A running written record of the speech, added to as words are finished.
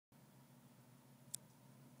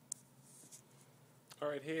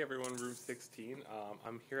Alright, hey everyone, room 16.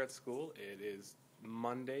 I'm here at school. It is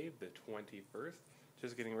Monday the 21st.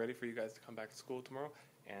 Just getting ready for you guys to come back to school tomorrow.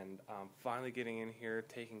 And finally getting in here,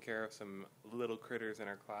 taking care of some little critters in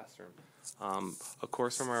our classroom. Of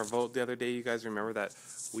course, from our vote the other day, you guys remember that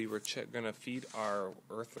we were going to feed our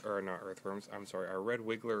our red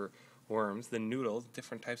wiggler worms, the noodles,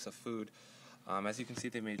 different types of food. As you can see,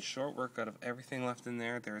 they made short work out of everything left in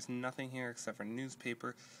there. There is nothing here except for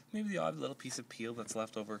newspaper, maybe the odd little piece of peel that's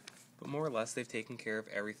left over, but more or less they've taken care of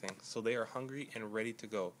everything. So they are hungry and ready to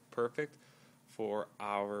go. Perfect for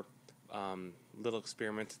our little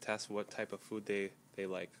experiment to test what type of food they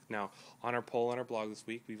like. Now, on our poll on our blog this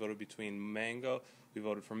week, we voted between mango. We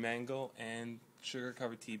voted for mango and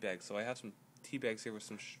sugar-covered tea bags. So I have some tea bags here with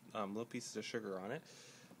some little pieces of sugar on it.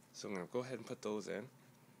 So I'm going to go ahead and put those in.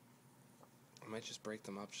 I might just break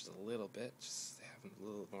them up just a little bit, just having a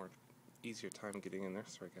little more easier time getting in there.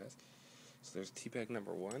 Sorry guys. So there's tea bag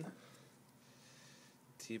number 1,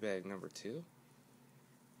 tea bag number 2.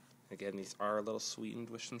 Again, these are a little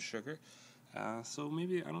sweetened with some sugar. So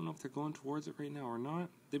maybe, I don't know if they're going towards it right now or not.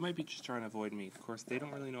 They might be just trying to avoid me. Of course, they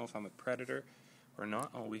don't really know if I'm a predator or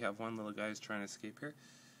not. Oh, we have one little guy who's trying to escape here.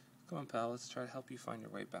 Come on, pal, let's try to help you find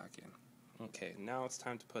your way back in. Okay, now it's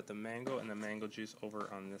time to put the mango and the mango juice over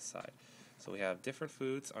on this side. So we have different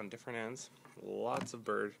foods on different ends. Lots of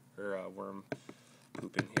worm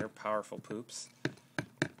poop in here. Powerful poops.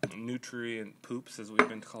 Nutrient poops, as we've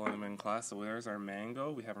been calling them in class. So there's our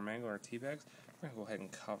mango. We have our mango in our tea bags. We're going to go ahead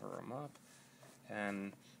and cover them up.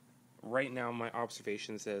 And right now my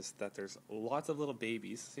observation says that there's lots of little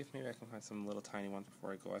babies. See if maybe I can find some little tiny ones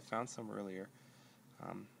before I go. I found some earlier.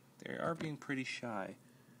 They are being pretty shy.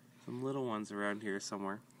 Some little ones around here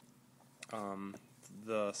somewhere.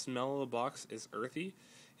 The smell of the box is earthy.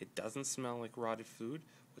 It doesn't smell like rotted food,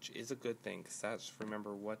 which is a good thing, because that's,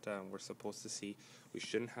 remember, what we're supposed to see. We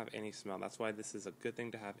shouldn't have any smell. That's why this is a good thing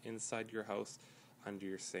to have inside your house under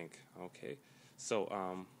your sink. Okay,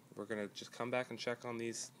 so we're going to just come back and check on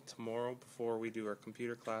these tomorrow before we do our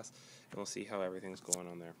computer class, and we'll see how everything's going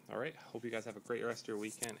on there. Alright, hope you guys have a great rest of your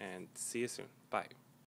weekend, and see you soon. Bye.